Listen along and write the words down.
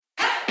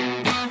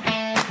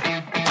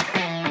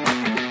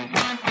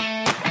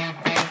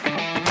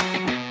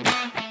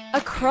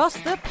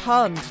Across the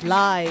Pond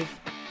Live.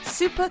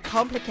 Super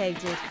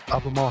complicated.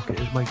 Other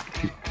marketers make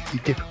it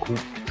difficult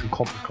and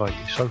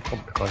complicated. So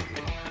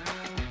complicated.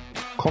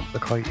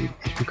 Complicated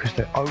is because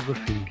they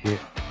overthink it.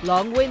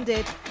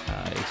 Long-winded.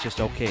 It's just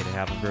okay to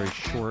have a very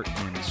short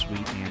and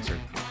sweet answer.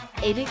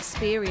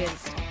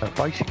 Inexperienced.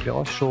 Basically,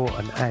 I saw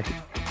an ad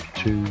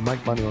to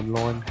make money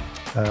online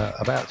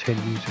about 10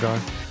 years ago,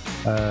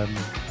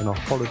 and I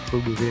followed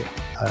through with it.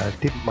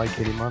 Didn't make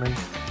any money,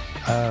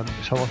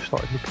 so I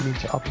started looking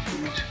into other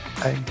things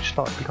and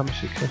started becoming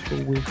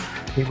successful with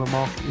email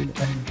marketing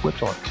and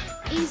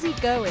websites. Easy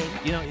going.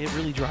 You know, it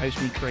really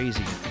drives me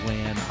crazy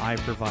when I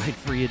provide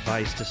free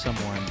advice to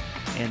someone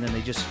and then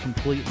they just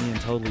completely and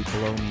totally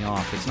blow me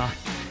off. It's not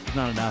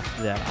enough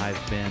that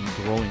I've been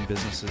growing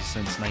businesses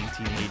since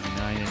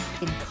 1989.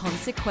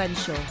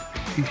 Inconsequential.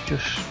 It's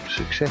just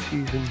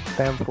successes and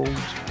downfalls,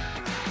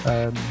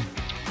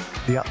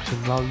 the ups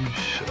and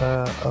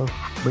lows of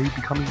me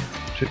becoming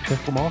a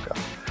successful marketer.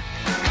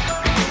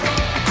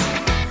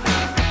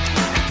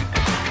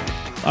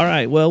 All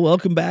right. Well,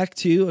 welcome back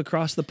to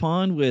Across the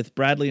Pond with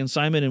Bradley and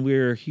Simon, and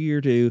we're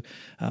here to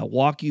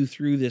walk you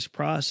through this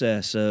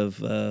process of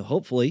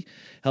hopefully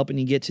helping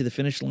you get to the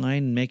finish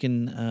line,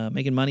 making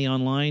money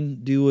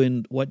online,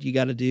 doing what you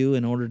got to do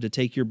in order to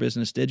take your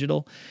business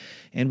digital.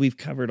 And we've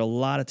covered a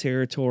lot of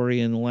territory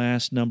in the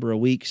last number of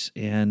weeks.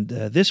 And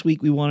this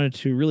week we wanted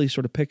to really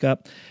sort of pick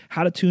up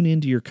how to tune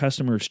into your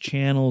customers'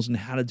 channels and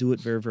how to do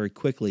it very, very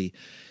quickly.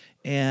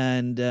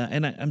 And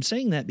I'm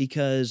saying that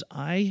because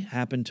I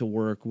happen to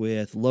work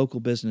with local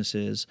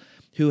businesses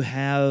who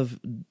have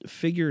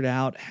figured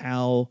out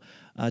how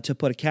to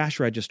put a cash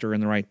register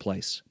in the right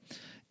place.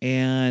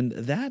 And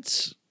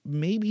that's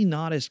maybe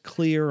not as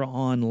clear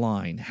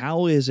online.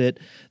 How is it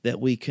that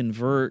we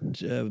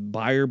convert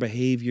buyer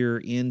behavior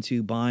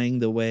into buying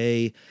the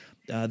way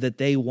that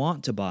they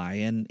want to buy?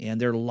 And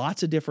there are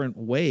lots of different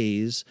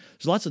ways.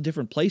 There's lots of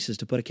different places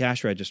to put a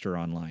cash register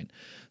online.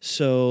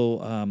 So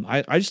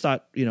I just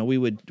thought, we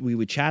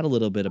would chat a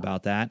little bit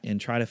about that and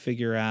try to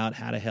figure out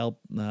how to help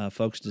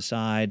folks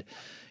decide,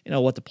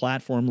 what the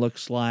platform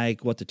looks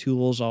like, what the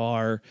tools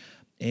are,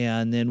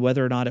 and then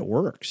whether or not it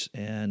works,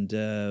 and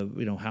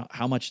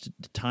how much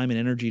time and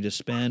energy to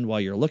spend while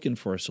you're looking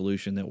for a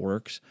solution that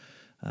works,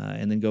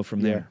 and then go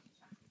from there.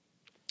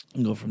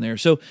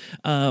 So,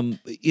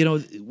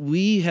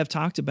 we have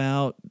talked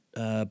about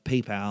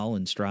PayPal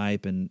and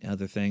Stripe and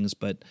other things,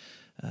 but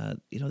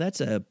that's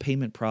a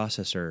payment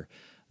processor.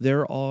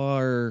 There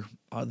are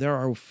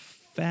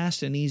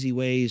fast and easy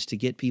ways to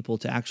get people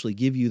to actually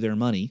give you their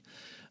money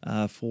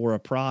for a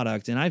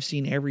product, and I've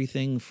seen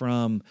everything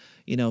from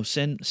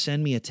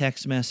send me a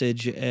text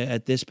message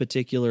at this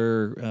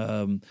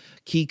particular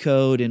key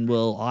code, and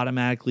we'll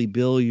automatically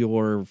bill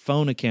your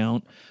phone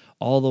account,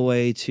 all the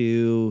way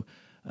to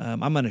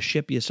I'm going to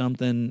ship you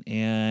something,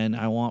 and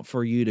I want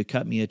for you to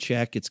cut me a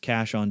check. It's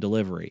cash on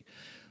delivery.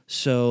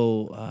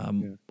 So,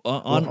 I'm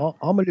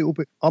a little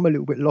bit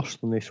lost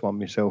on this one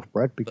myself,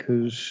 Brad,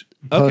 because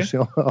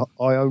personally,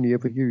 I only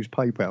ever use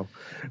PayPal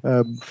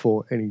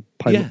for any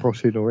payment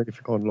processing or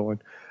anything online.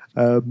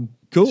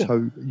 Cool.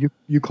 So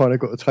you kind of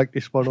got to take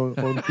this one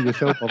on for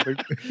yourself, I think.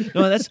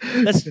 No,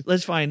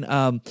 that's fine.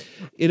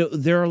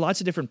 There are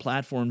lots of different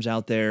platforms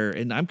out there,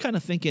 and I'm kind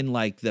of thinking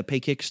like the Pay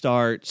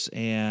Kickstarts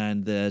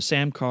and the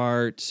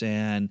Samcarts,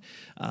 and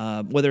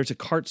whether it's a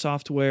cart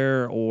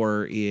software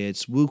or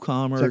it's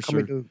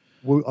WooCommerce.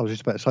 I was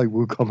just about to say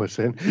WooCommerce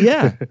then.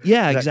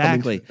 Yeah,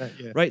 exactly.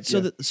 Right.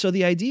 So yeah.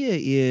 The idea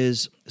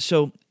is,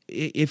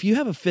 if you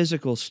have a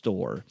physical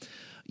store,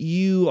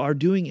 you are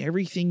doing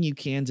everything you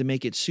can to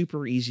make it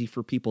super easy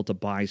for people to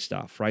buy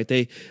stuff, right?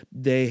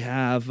 They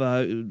have,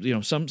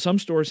 some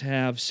stores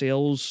have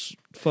sales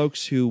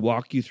folks who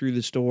walk you through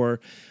the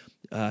store,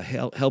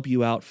 help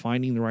you out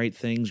finding the right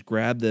things,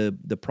 grab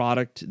the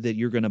product that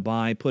you're going to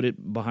buy, put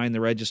it behind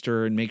the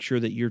register, and make sure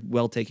that you're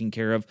well taken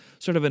care of,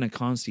 sort of in a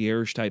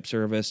concierge type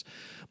service.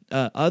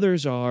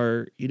 Others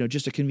are,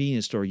 just a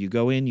convenience store. You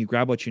go in, you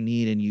grab what you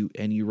need,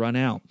 and you run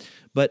out.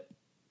 But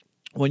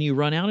when you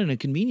run out in a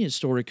convenience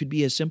store, it could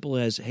be as simple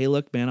as, hey,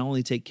 look, man, I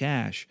only take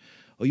cash.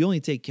 Oh, you only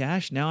take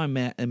cash? Now I'm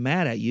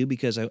mad at you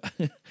because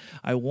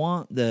I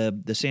want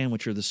the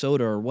sandwich or the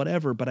soda or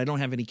whatever, but I don't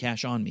have any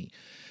cash on me.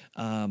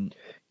 So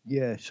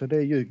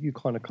there you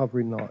kind of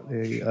covering like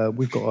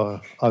we've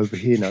got over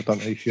here now. I don't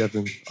know if you have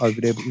them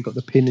over there, but we've got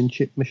the pin and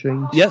chip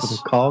machines. Yes. For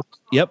the cards.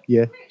 Yep.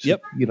 Yeah. So,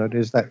 yep.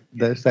 There's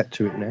that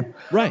to it now.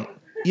 Right.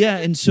 Yeah,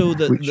 and so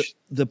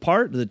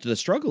the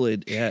struggle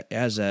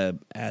as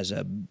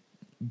a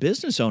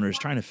business owner is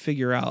trying to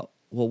figure out,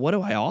 well, what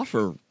do I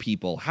offer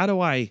people? How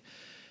do I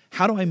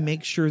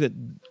make sure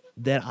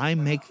that I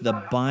make the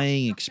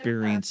buying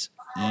experience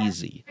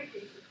easy?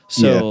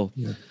 So,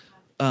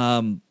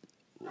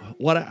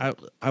 what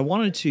I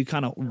wanted to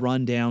kind of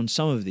run down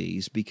some of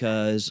these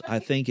because I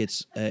think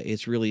it's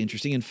really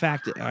interesting. In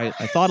fact, I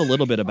thought a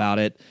little bit about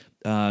it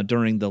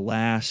during the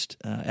last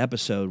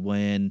episode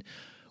when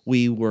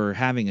we were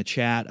having a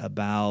chat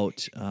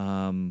about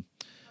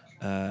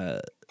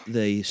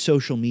the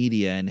social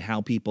media and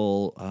how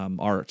people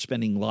are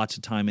spending lots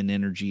of time and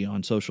energy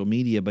on social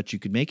media, but you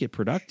could make it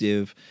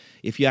productive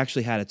if you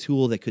actually had a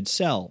tool that could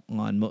sell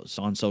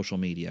on social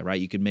media,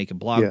 right? You could make a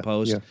blog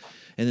post,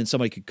 and then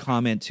somebody could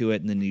comment to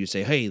it, and then you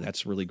say, "Hey,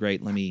 that's really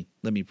great. Let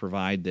me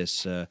provide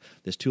this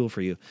this tool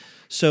for you."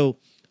 So.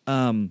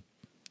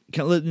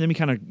 Let me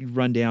kind of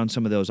run down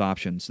some of those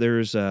options.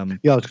 There's I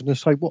was going to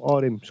say, what are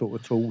them sort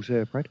of tools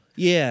there, Brad?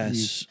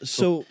 Yes.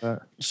 So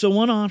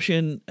one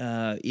option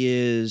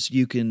is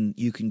you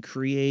can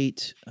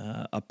create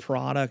a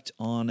product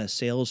on a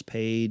sales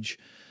page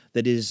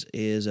that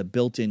is a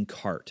built-in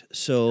cart.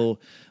 So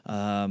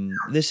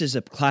this is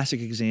a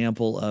classic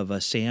example of a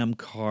Sam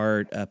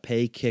cart, a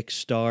Pay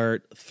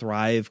Kickstart,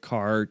 Thrive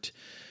cart.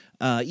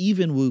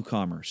 Even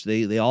WooCommerce,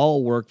 they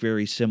all work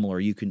very similar.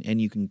 You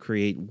can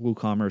create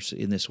WooCommerce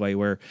in this way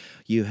where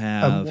you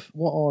have.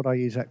 What are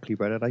they exactly,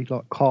 Brad? Are they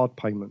like card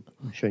payment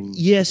machines?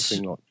 Yes,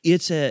 sort of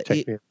thing,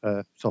 like it's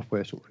a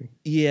software sort of thing.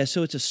 Yeah,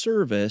 so it's a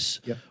service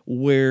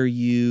where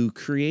you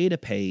create a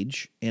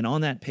page, and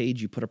on that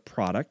page you put a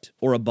product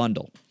or a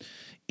bundle.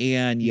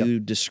 And you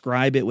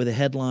describe it with a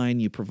headline,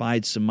 you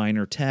provide some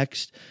minor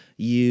text,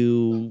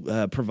 you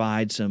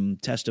provide some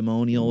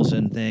testimonials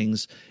and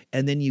things,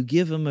 and then you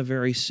give them a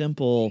very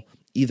simple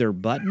either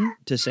button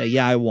to say,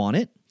 yeah, I want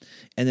it.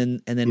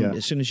 And then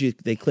as soon as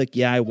they click,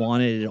 yeah, I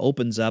want it, it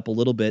opens up a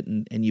little bit,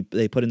 and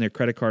they put in their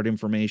credit card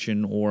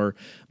information or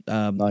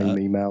name,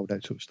 email,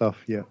 that sort of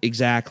stuff. Yeah,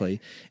 exactly.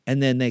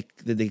 And then they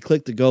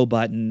click the go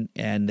button,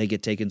 and they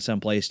get taken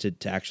someplace to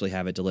actually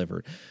have it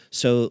delivered.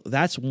 So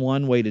that's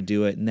one way to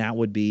do it, and that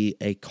would be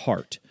a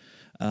cart.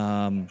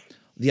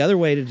 The other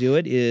way to do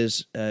it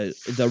is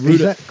the root.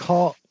 Is that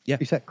cart? Yeah,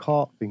 is that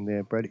cart thing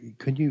there, Brad?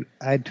 Can you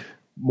add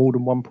more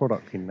than one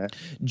product in that?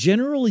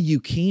 Generally, you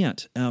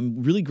can't.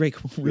 Really great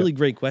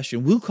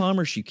question.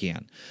 WooCommerce, you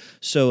can.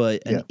 So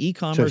an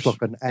e-commerce, so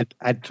it's like an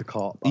add to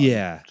cart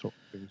button, sort of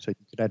thing. So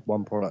you could add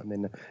one product, and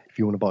then if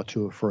you want to buy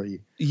 2 or 3,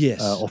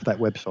 off that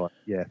website,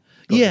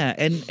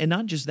 and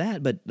not just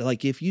that, but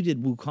like if you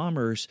did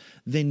WooCommerce,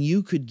 then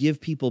you could give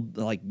people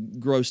like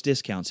gross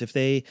discounts if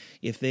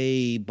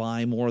they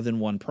buy more than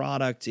one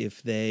product,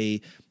 if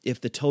the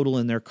total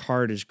in their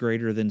cart is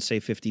greater than say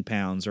 50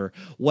 pounds or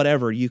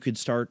whatever, you could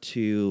start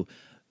to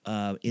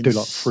do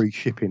like free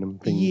shipping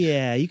and things.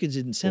 Yeah, you could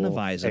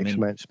incentivize them. X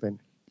amount spent.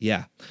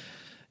 Yeah,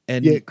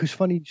 and because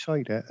funny you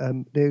say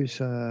that.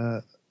 There's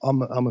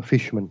I'm a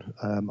fisherman.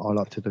 I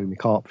like to do my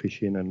carp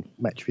fishing and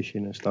match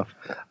fishing and stuff.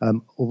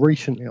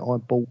 Recently, I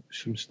bought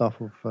some stuff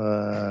of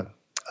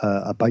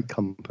a bait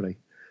company,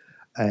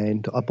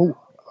 and I bought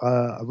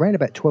around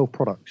about 12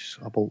 products.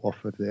 I bought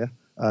off of there.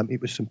 It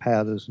was some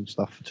powders and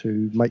stuff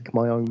to make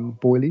my own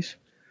boilies,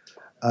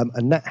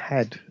 and that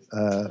had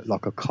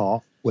like a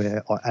cart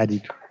where I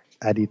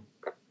added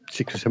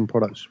 6 or 7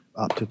 products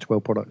up to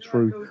 12 products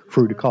through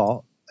the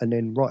cart, and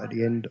then right at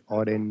the end,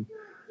 I then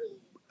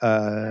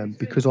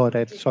because I'd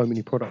had so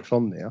many products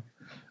on there,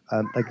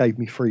 they gave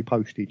me free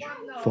postage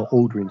for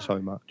ordering so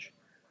much.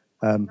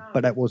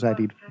 But that was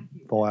added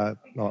via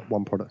like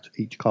one product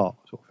each cart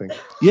sort of thing.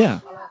 Yeah.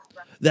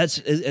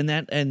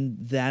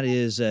 That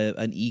is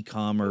an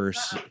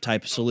e-commerce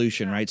type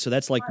solution, right? So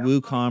that's like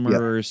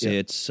WooCommerce. Yeah.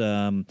 It's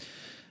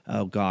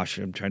oh gosh,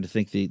 I'm trying to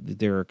think.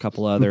 There are a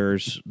couple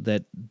others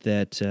that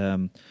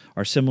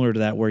are similar to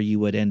that, where you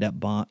would end up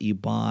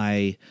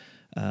buy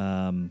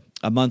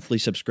a monthly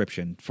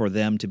subscription for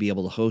them to be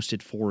able to host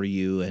it for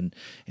you and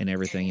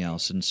everything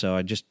else. And so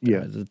I just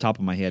at the top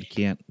of my head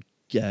can't.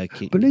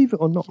 Believe it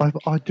or not,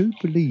 I do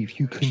believe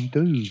you can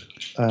do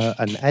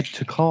an add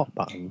to cart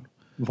button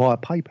via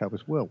PayPal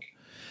as well.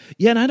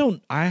 Yeah,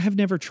 and I have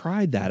never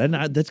tried that, and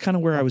that's kind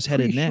of where I was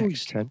headed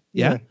next. Sure you can.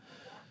 Yeah.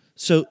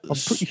 So I'm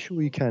pretty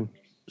sure you can.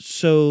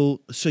 So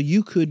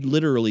you could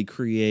literally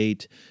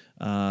create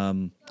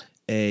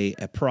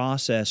a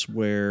process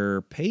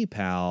where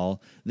PayPal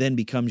then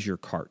becomes your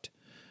cart,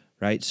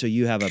 right? So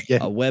you have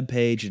a web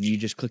page, and you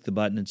just click the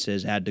button that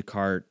says "Add to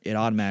Cart." It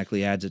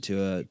automatically adds it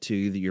to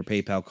your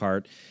PayPal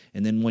cart,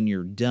 and then when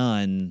you're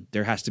done,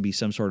 there has to be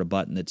some sort of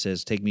button that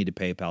says "Take me to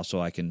PayPal,"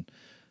 so I can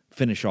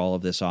finish all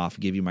of this off,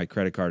 give you my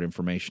credit card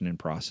information, and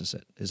process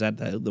it. Is that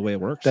the way it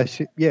works? That's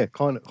it. Yeah,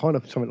 kind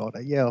of something like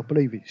that. Yeah, I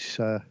believe it's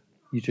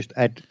you just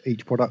add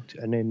each product,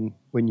 and then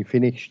when you're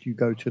finished, you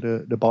go to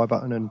the buy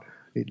button, and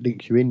it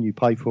links you in. You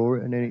pay for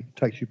it, and then it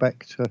takes you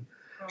back to.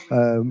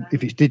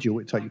 If it's digital,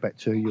 it takes you back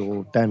to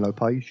your download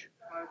page.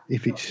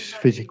 If it's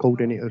physical,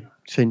 then it'll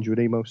send you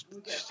an email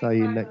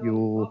saying that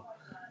you'll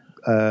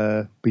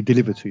be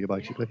delivered to you,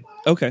 basically.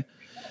 Okay.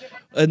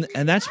 And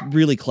that's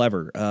really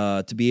clever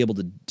to be able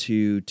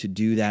to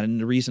do that. And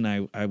the reason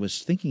I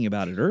was thinking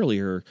about it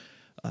earlier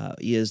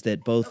is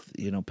that both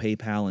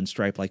PayPal and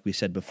Stripe, like we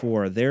said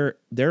before, they're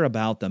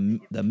about the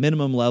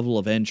minimum level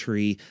of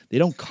entry. They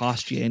don't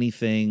cost you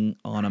anything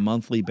on a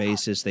monthly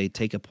basis. They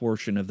take a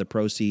portion of the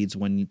proceeds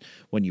when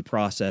you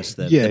process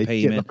the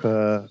payment. Get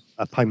like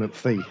a payment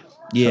fee.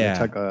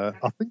 Yeah, so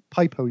I think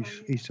PayPal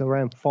is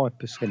around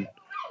 5%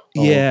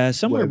 Yeah,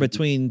 somewhere whatever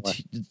between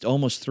you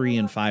almost 3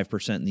 and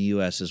 5% in the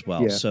U.S. as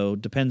well. Yeah. So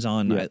depends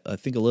on, Yeah. I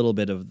think, a little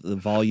bit of the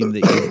volume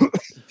that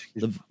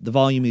you the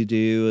volume you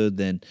do,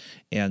 then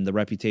and the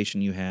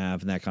reputation you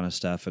have, and that kind of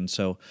stuff. And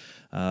so,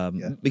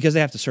 because they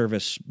have to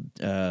service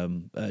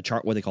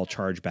what they call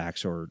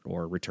chargebacks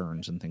or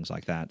returns and things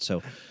like that.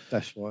 So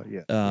That's right.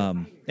 Yeah.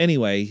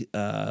 anyway,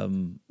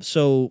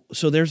 so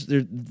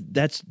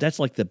that's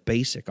like the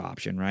basic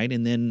option, right?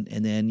 And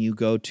then you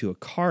go to a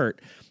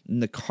cart,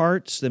 and the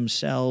carts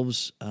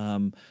themselves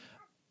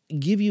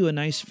give you a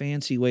nice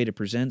fancy way to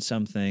present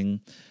something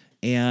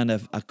and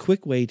a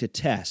quick way to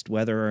test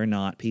whether or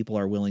not people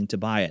are willing to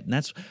buy it. And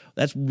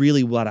that's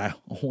really what I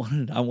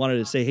wanted. I wanted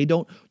to say, hey,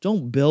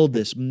 don't build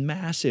this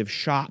massive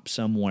shop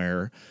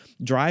somewhere,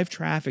 drive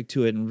traffic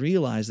to it, and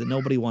realize that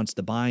nobody wants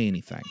to buy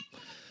anything.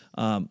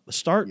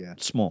 Start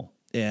small.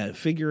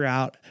 Figure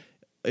out,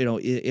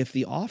 if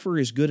the offer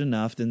is good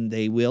enough, then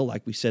they will,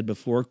 like we said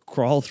before,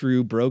 crawl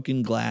through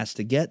broken glass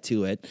to get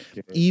to it,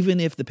 even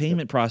if the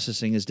payment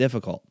processing is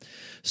difficult.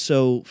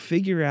 So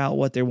figure out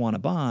what they want to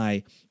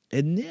buy,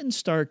 and then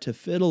start to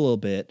fiddle a little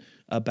bit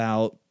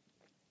about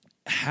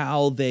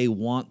how they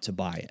want to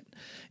buy it,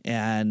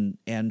 and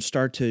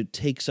start to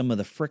take some of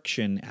the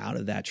friction out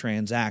of that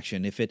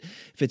transaction. If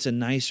it's a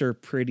nicer,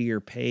 prettier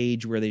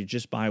page where they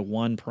just buy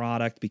one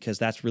product because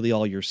that's really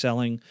all you're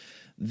selling,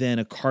 then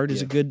a cart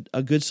is a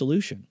good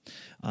solution.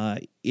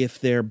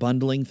 If they're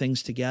bundling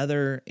things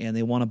together and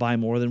they want to buy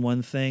more than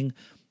one thing,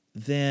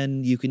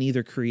 then you can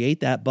either create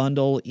that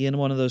bundle in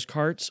one of those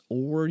carts,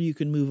 or you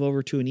can move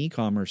over to an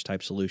e-commerce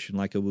type solution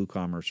like a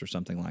WooCommerce or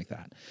something like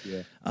that.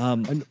 Yeah.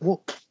 And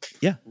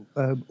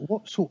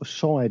what sort of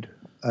side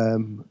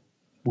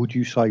would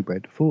you say,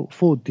 Brad,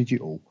 for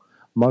digital?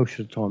 Most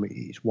of the time it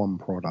is one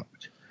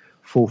product.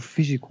 For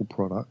physical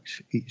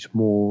products, it's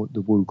more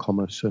the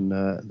WooCommerce and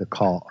the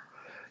cart.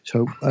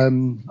 So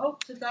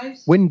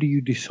when do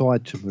you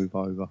decide to move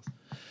over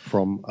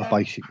from a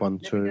basic one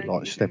to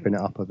like stepping it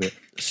up a bit?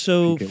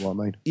 So, you get what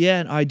I mean?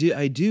 Yeah, I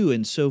do.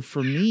 And so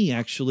for me,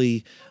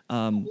 actually,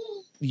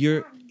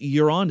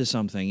 you're onto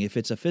something. If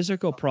it's a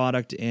physical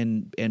product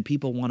and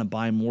people want to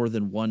buy more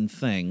than one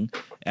thing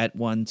at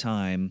one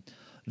time,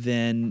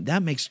 then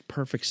that makes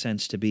perfect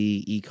sense to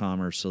be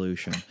e-commerce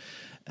solution.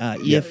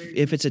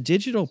 If it's a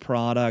digital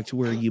product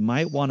where you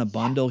might want to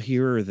bundle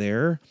here or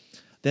there,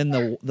 then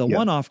the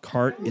one-off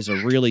cart is a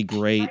really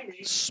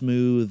great,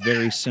 smooth,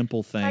 very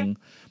simple thing.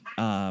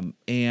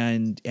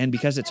 And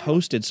because it's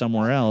hosted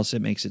somewhere else,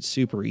 it makes it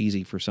super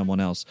easy for someone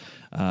else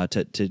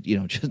to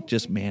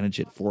just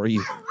manage it for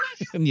you,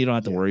 and you don't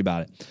have to worry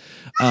about it.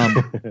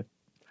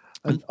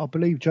 And I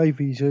believe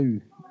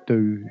JVZoo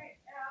do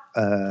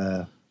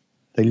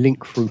they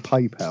link through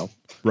PayPal,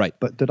 right?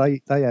 But do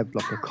they have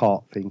like a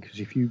cart thing?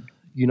 Because if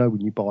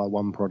when you buy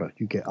one product,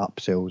 you get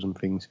upsells and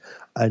things,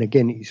 and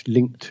again, it's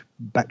linked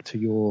back to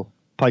your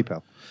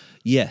PayPal.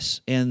 Yes,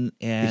 and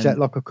is that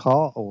like a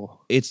cart, or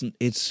it's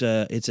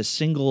a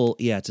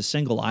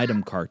single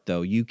item cart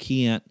though. You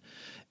can't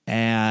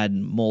add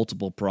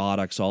multiple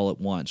products all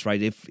at once,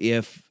 right? If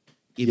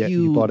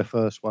you buy the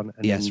first one,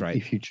 and yes, then right.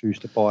 If you choose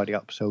to buy the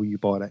upsell, you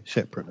buy that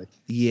separately.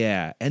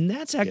 Yeah, and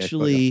that's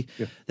actually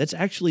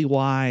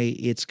why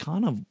it's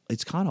kind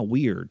of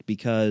weird,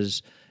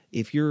 because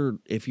if you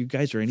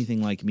guys are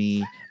anything like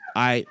me,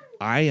 I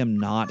am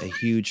not a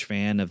huge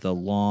fan of the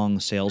long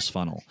sales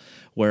funnel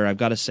where I've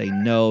got to say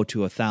no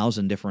to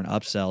 1,000 different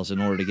upsells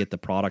in order to get the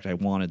product I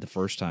wanted the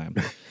first time.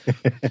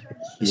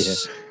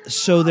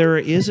 So there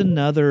is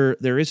another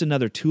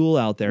tool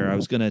out there. I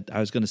was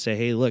gonna say,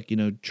 hey, look,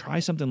 try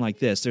something like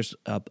this. There's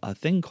a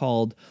thing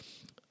called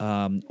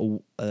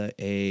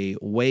a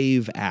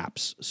Wave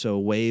apps. So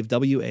Wave,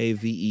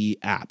 WAVE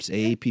apps,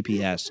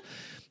 AAPPS.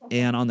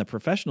 And on the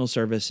professional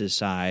services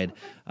side,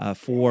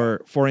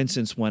 for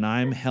instance, when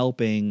I'm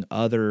helping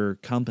other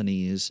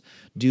companies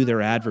do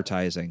their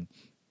advertising,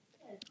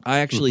 I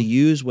actually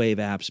use Wave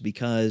apps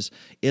because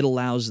it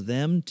allows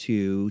them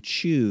to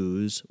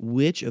choose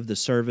which of the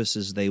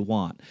services they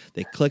want.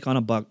 They click on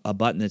a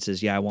button that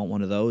says, I want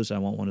one of those, I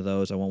want one of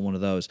those, I want one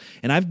of those.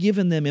 And I've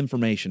given them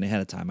information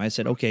ahead of time. I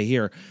said, okay,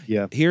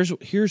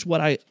 here's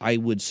what I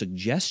would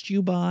suggest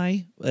you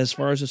buy as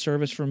far as a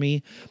service for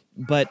me.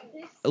 But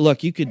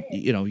look, you could,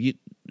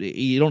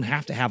 you don't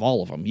have to have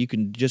all of them. You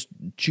can just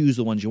choose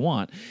the ones you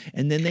want,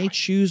 and then they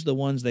choose the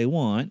ones they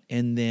want,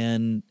 and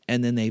then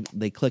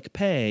they click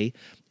pay,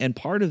 and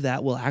part of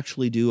that will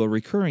actually do a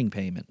recurring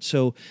payment.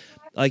 So,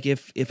 like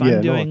if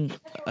I'm doing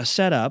a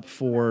setup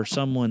for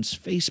someone's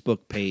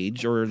Facebook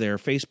page or their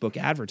Facebook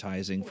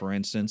advertising, for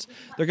instance,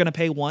 they're going to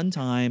pay one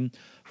time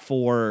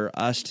for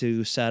us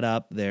to set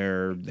up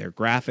their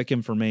graphic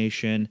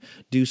information,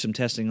 do some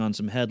testing on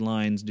some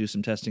headlines, do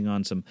some testing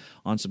on some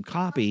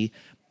copy.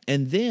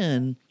 And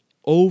then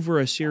over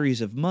a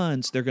series of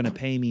months, they're going to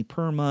pay me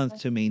per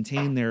month to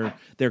maintain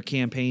their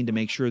campaign, to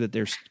make sure that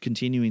they're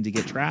continuing to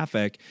get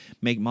traffic,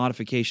 make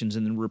modifications,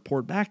 and then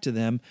report back to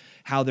them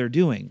how they're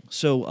doing.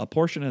 So a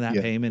portion of that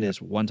payment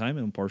is one time,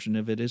 and a portion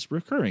of it is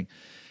recurring.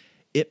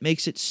 It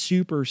makes it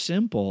super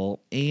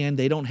simple, and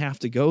they don't have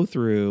to go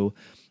through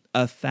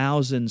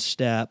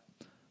 1,000-step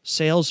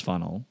sales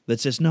funnel that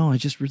says, no,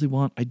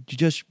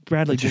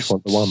 Bradley, just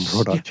want the one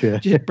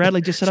product.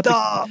 Bradley, just set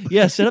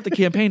up the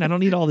campaign. I don't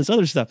need all this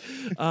other stuff.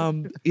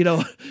 And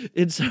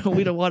so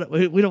we don't want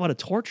to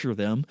torture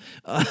them,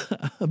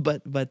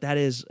 but that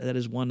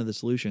is one of the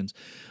solutions.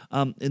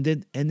 And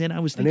then I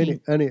was thinking,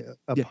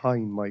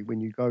 pain, mate,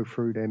 when you go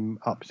through them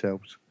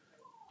upsells.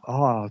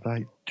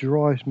 That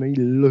drives me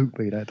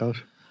loopy. That does.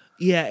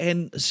 Yeah,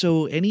 and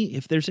so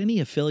if there's any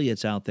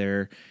affiliates out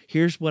there,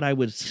 here's kind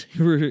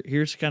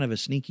of a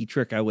sneaky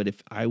trick I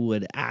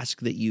would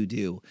ask that you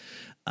do,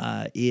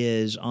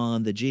 is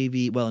on the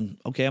JV. Well,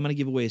 okay, I'm going to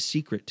give away a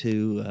secret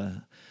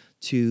to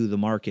the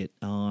market,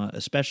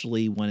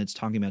 especially when it's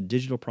talking about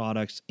digital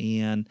products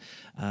and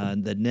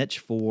the niche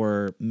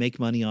for make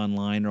money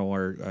online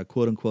or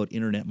quote unquote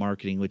internet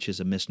marketing, which is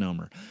a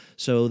misnomer.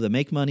 So the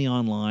make money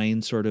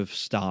online sort of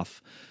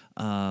stuff.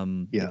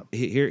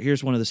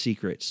 Here's one of the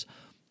secrets.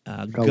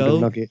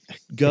 Go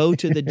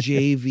to the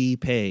JV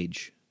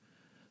page,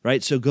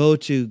 right? So go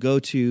to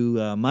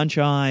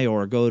Muncheye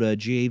or go to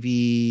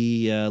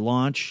JV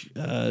launch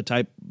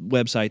type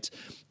websites,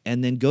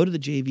 and then go to the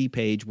JV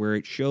page where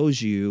it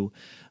shows you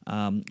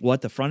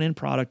what the front end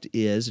product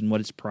is and what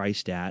it's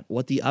priced at,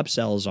 what the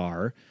upsells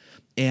are,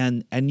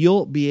 and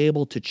you'll be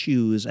able to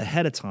choose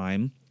ahead of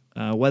time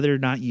whether or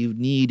not you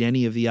need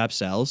any of the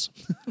upsells,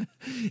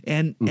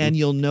 and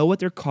you'll know what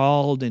they're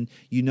called, and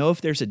if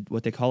there's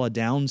what they call a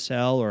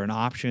downsell or an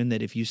option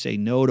that if you say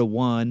no to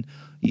one,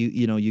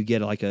 you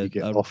get like you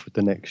get offered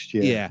the next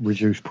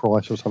reduced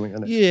price or something.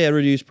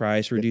 Reduced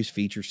price, reduced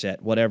feature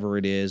set, whatever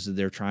it is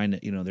they're trying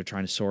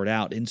to sort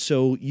out, and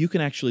so you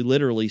can actually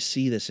literally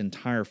see this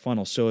entire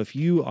funnel. So if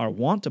you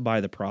want to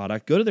buy the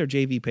product, go to their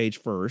JV page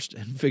first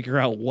and figure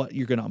out what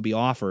you're going to be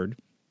offered.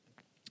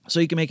 So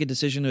you can make a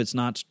decision. It's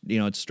not,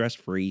 it's stress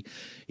free.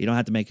 You don't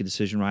have to make a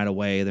decision right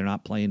away. They're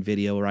not playing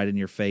video right in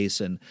your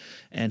face and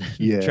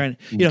trying.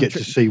 You get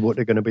to see what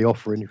they're going to be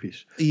offering if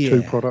it's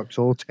 2 products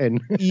or 10.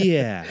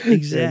 Yeah,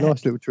 exactly.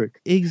 Nice little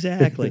trick.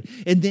 Exactly.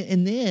 and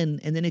then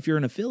if you're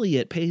an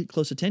affiliate, pay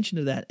close attention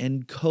to that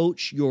and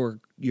coach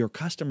your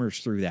customers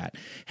through that.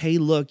 Hey,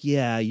 look,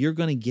 you're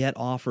going to get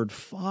offered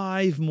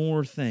 5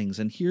 more things,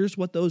 and here's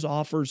what those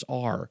offers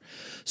are,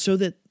 so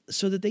that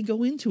they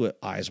go into it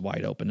eyes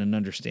wide open and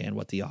understand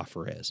what the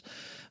offer is.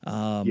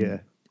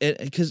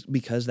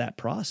 Because that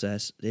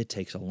process, it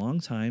takes a long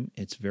time.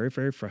 It's very,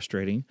 very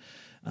frustrating.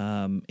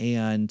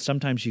 And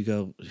sometimes you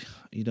go,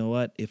 you know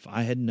what? If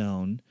I had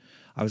known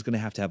I was going to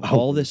have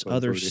all this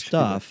other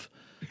stuff,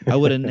 I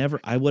would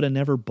have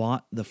never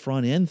bought the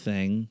front end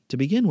thing to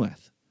begin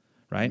with.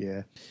 Right.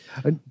 Yeah.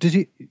 And does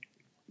it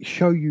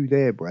show you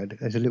there, Brad,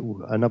 as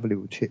another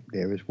little tip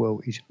there as well,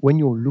 is when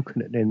you're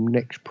looking at them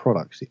next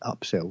products, the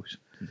upsells,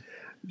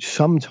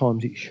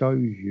 sometimes it shows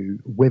you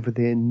whether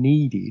they're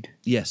needed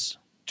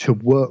to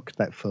work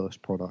that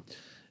first product.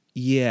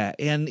 Yeah,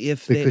 and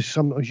because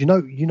sometimes you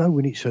know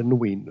when it's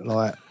annoying.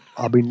 Like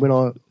when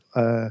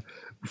I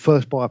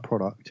first buy a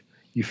product,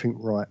 you think,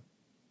 right,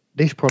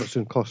 this product's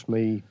going to cost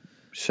me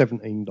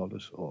 $17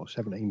 or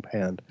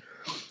 £17,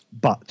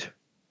 but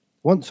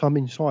once I'm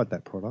inside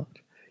that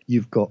product,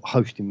 you've got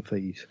hosting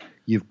fees,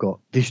 you've got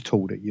this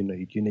tool that you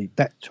need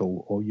that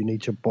tool, or you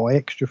need to buy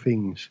extra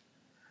things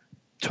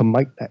to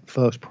make that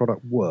first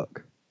product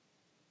work.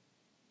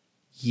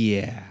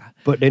 Yeah.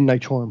 But then they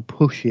try and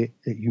push it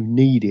that you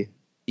need it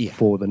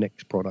for the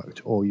next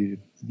product, or you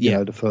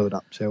know, the third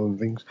upsell and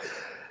things.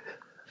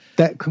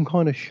 That can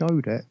kind of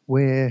show that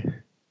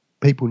where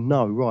people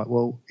know, right,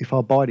 well, if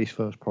I buy this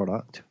first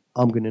product,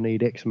 I'm going to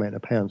need X amount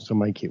of pounds to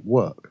make it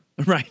work.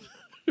 Right.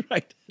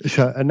 Right.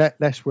 So, and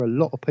that's where a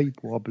lot of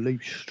people, I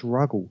believe,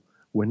 struggle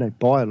when they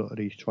buy a lot of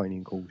these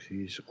training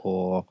courses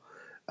or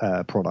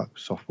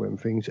products, software and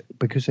things,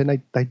 because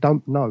then they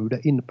don't know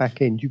that in the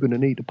back end you're going to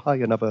need to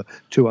pay another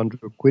 200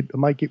 quid to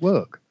make it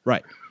work.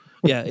 Right.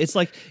 Yeah, it's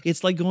like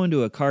going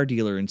to a car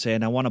dealer and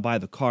saying, I want to buy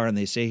the car, and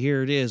they say,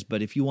 here it is,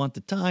 but if you want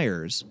the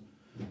tires,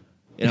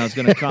 it's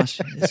going to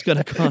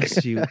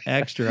cost you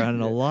extra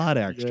and a lot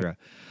extra.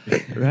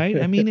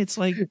 Right? I mean, it's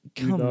like,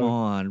 come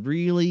on,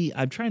 really?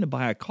 I'm trying to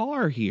buy a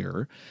car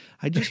here.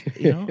 I just,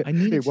 I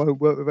need it.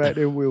 Won't work without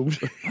their wheels.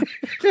 I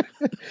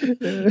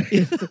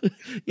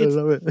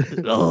love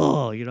it.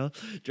 Oh,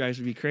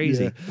 drives me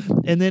crazy. Yeah.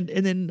 And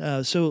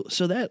then, so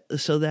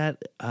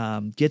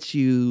that gets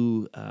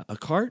you a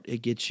cart.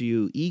 It gets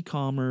you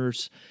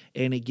e-commerce,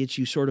 and it gets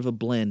you sort of a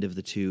blend of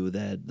the two.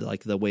 That,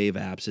 like, the Wave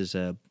apps is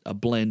a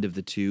blend of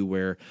the two,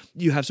 where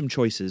you have some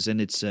choices,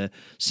 and it's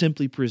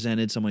simply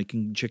presented. Someone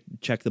can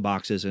check the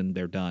boxes, and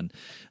they're done.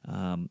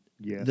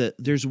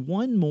 There's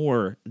one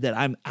more that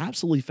I'm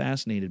absolutely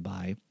fascinated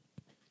by.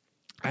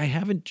 I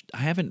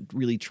haven't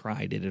really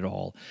tried it at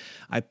all.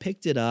 I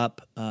picked it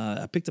up.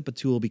 I picked up a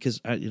tool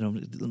because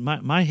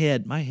my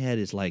head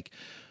is like,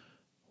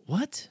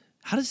 what?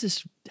 How does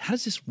this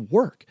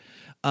work?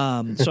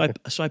 So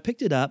I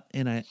picked it up,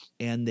 and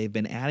they've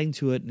been adding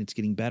to it, and it's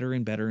getting better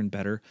and better and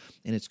better.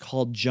 And it's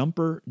called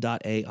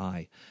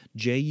Jumper.ai,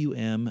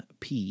 JUMPER.ai,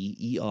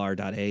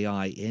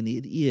 and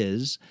it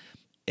is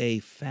a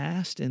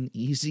fast and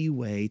easy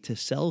way to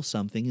sell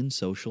something in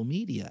social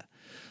media.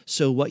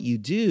 So what you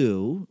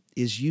do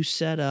is you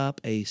set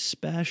up a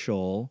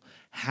special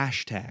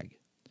hashtag.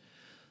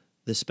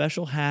 The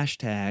special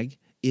hashtag,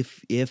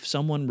 if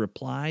someone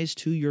replies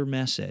to your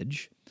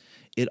message,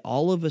 it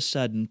all of a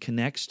sudden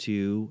connects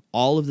to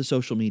all of the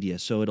social media.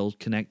 So it'll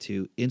connect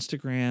to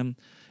Instagram,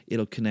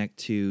 it'll connect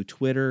to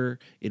Twitter,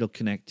 it'll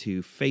connect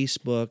to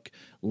Facebook,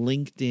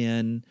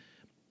 LinkedIn,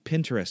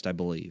 Pinterest, I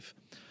believe.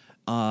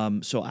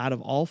 So out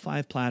of all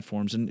 5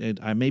 platforms, and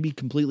I may be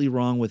completely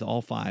wrong with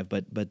all 5,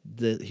 but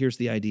here's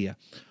the idea.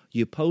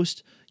 You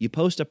post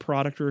a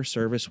product or a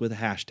service with a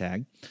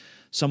hashtag,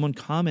 someone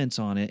comments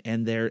on it,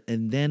 and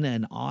then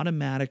an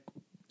automatic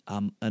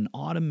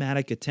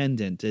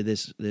attendant to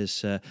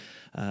this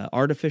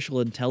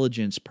artificial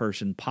intelligence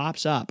person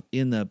pops up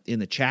in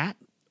the chat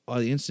or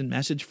the instant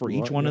message for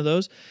each one of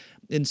those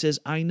and says,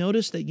 I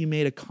noticed that you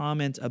made a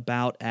comment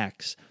about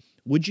X.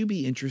 Would you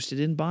be interested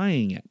in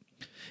buying it?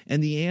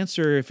 And the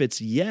answer, if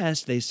it's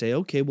yes, they say,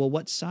 okay, well,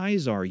 what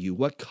size are you?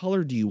 What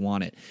color do you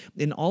want it?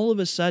 And all of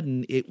a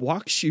sudden, it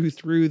walks you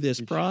through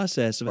this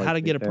process of how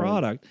to get a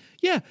product.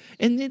 Yeah.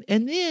 And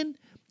then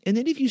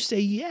if you say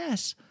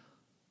yes,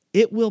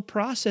 it will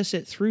process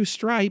it through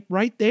Stripe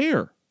right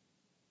there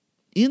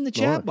in the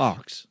chat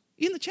box.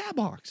 In the chat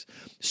box.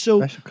 So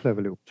that's a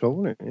clever little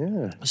tool, isn't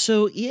it?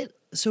 Yeah.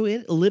 So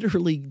it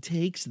literally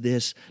takes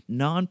this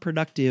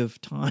non-productive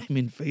time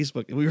in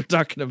Facebook that we were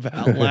talking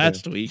about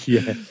last week,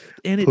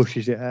 and it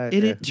pushes it out,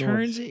 and it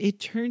turns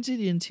it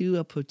into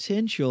a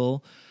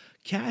potential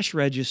cash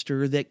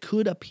register that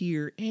could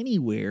appear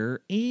anywhere,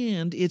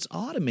 and it's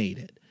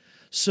automated.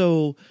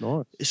 So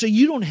so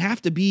you don't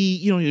have to be,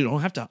 you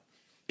don't have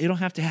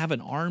to have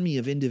an army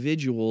of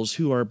individuals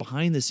who are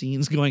behind the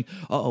scenes going,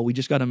 "Uh-oh, we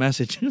just got a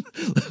message.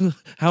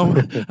 how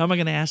am I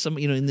going to ask them?"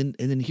 And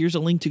then here's a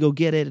link to go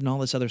get it and all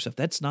this other stuff.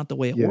 That's not the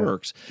way it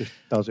works. Just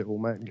does it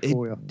automatically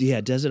for you. Yeah,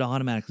 it does it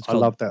automatically. I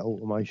love that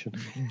automation.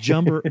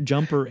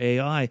 Jumper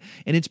AI,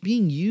 and it's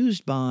being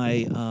used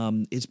by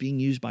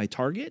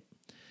Target.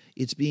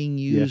 It's being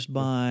used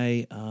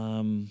by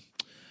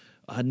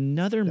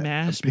another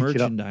mass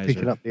merchandiser.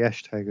 Picking up the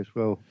hashtag as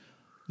well.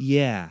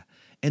 Yeah.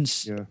 And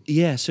so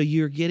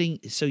you get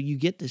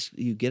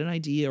an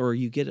idea, or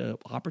you get an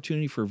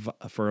opportunity for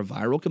a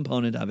viral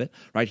component of it,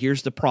 right?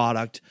 Here's the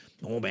product.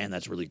 Oh man,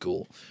 that's really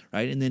cool,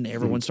 right? And then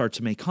everyone starts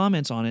to make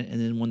comments on it, and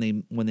then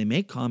when they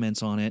make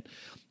comments on it,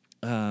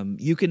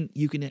 you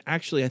can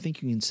actually, I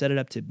think you can set it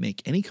up to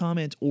make any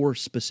comment or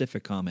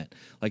specific comment,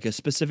 like a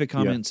specific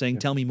comment saying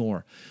 "Tell me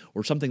more"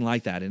 or something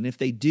like that. And if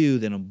they do,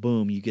 then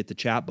boom, you get the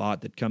chat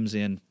bot that comes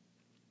in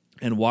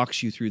and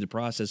walks you through the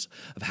process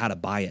of how to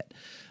buy it.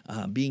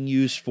 Being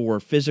used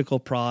for physical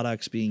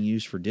products, being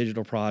used for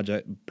digital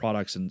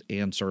products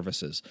and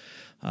services.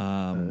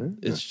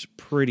 It's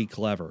pretty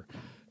clever.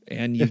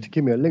 And you have to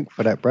give me a link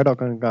for that, Brad. I'm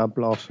going to go and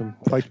blast some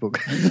Facebook.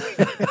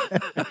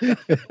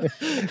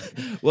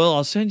 Well,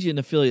 I'll send you an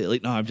affiliate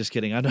link. No, I'm just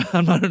kidding.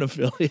 I'm not an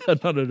affiliate. I'm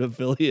not an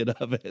affiliate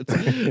of it.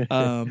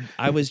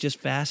 I was just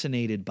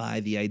fascinated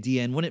by the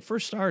idea, and when it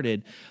first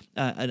started,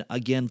 and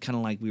again, kind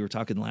of like we were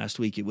talking last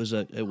week, it was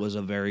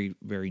a very,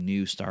 very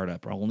new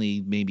startup.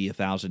 Only maybe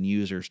 1,000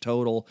 users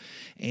total,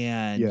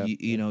 and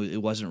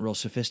it wasn't real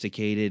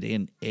sophisticated.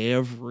 And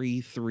every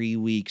 3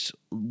 weeks,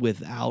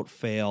 without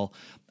fail,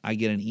 I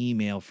get an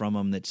email from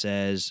them that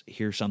says,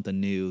 "Here's something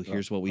new.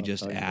 Here's what we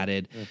just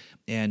added,"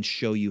 and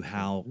show you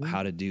how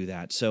to do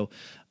that. So,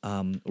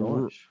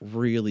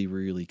 really,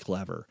 really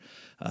clever.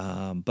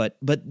 But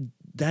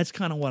that's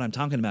kind of what I'm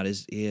talking about.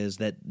 Is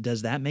that,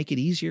 does that make it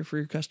easier for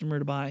your customer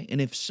to buy? And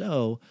if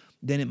so,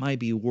 then it might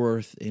be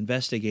worth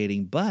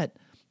investigating. But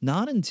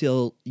not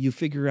until you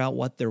figure out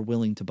what they're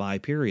willing to buy.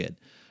 Period.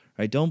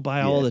 Right? Don't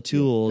buy all the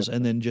tools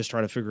and then just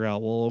try to figure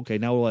out, well, okay,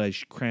 now what I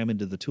should cram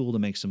into the tool to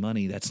make some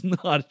money. That's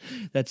not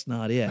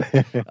it.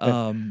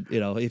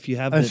 If you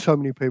have, and so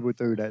many people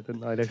do that, don't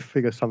they? They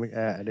figure something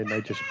out and then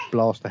they just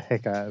blast the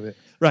heck out of it.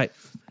 Right.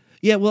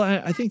 Yeah, well,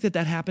 I think that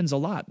happens a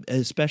lot,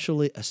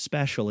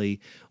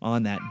 especially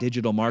on that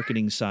digital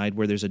marketing side,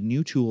 where there's a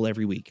new tool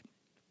every week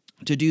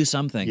to do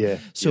something.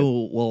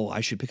 Well,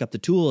 I should pick up the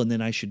tool, and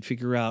then I should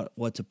figure out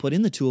what to put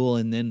in the tool,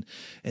 and then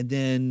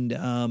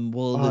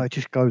it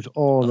just goes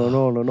on and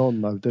on and on,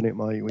 though, doesn't it,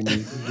 mate? When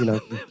it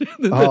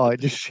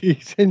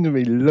sends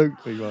me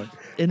loopy, right?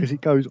 Because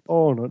it goes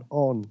on and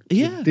on.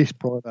 Yeah. This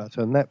product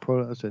and that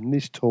product and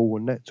this tool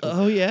and that tool.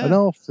 Oh yeah. And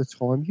half the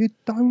time you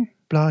don't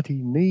bloody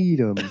need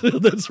them.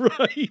 That's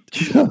right.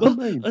 Do you know what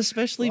I mean?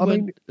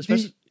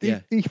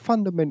 The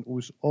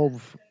fundamentals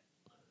of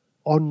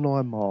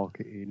online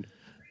marketing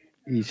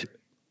is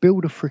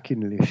build a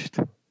freaking list,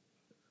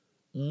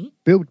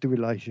 build the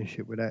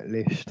relationship with that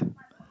list,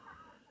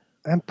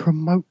 and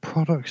promote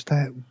products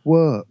that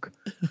work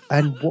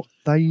and what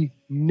they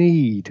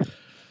need.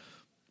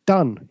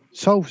 Done.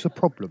 Solves the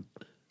problem.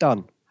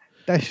 Done.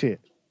 That's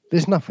it.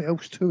 There's nothing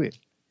else to it.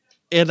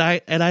 And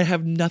I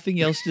have nothing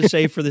else to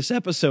say for this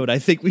episode. I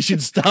think we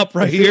should stop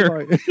right here.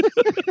 Right.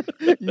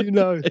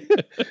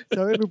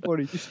 So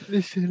everybody, just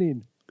listen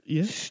in.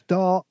 Yeah.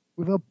 Start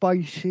with a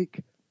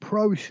basic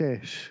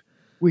process.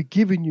 We're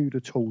giving you the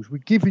tools.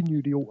 We're giving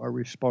you the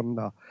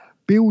autoresponder.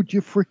 Build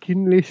your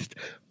freaking list.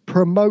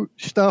 Promote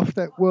stuff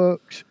that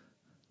works.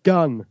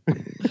 Done.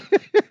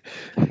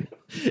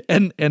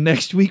 And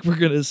next week we're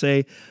going to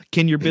say,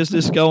 can your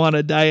business go on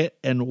a diet?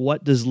 And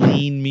what does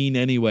lean mean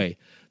anyway?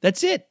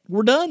 That's it.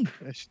 We're done.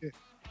 That's it.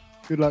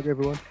 Good luck,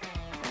 everyone.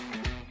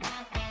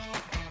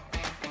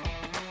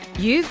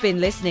 You've been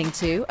listening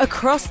to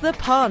Across the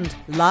Pond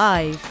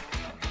Live.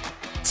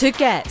 To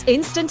get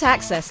instant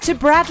access to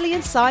Bradley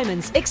and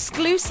Simon's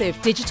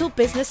exclusive Digital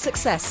Business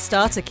Success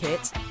Starter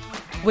Kit,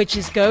 which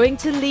is going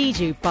to lead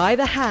you by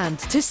the hand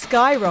to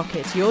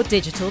skyrocket your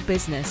digital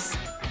business.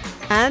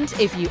 And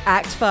if you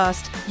act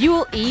fast, you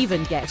will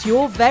even get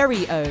your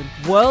very own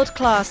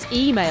world-class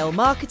email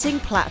marketing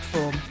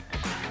platform.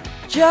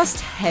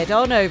 Just head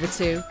on over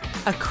to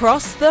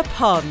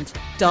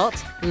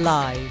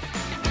acrossthepond.live.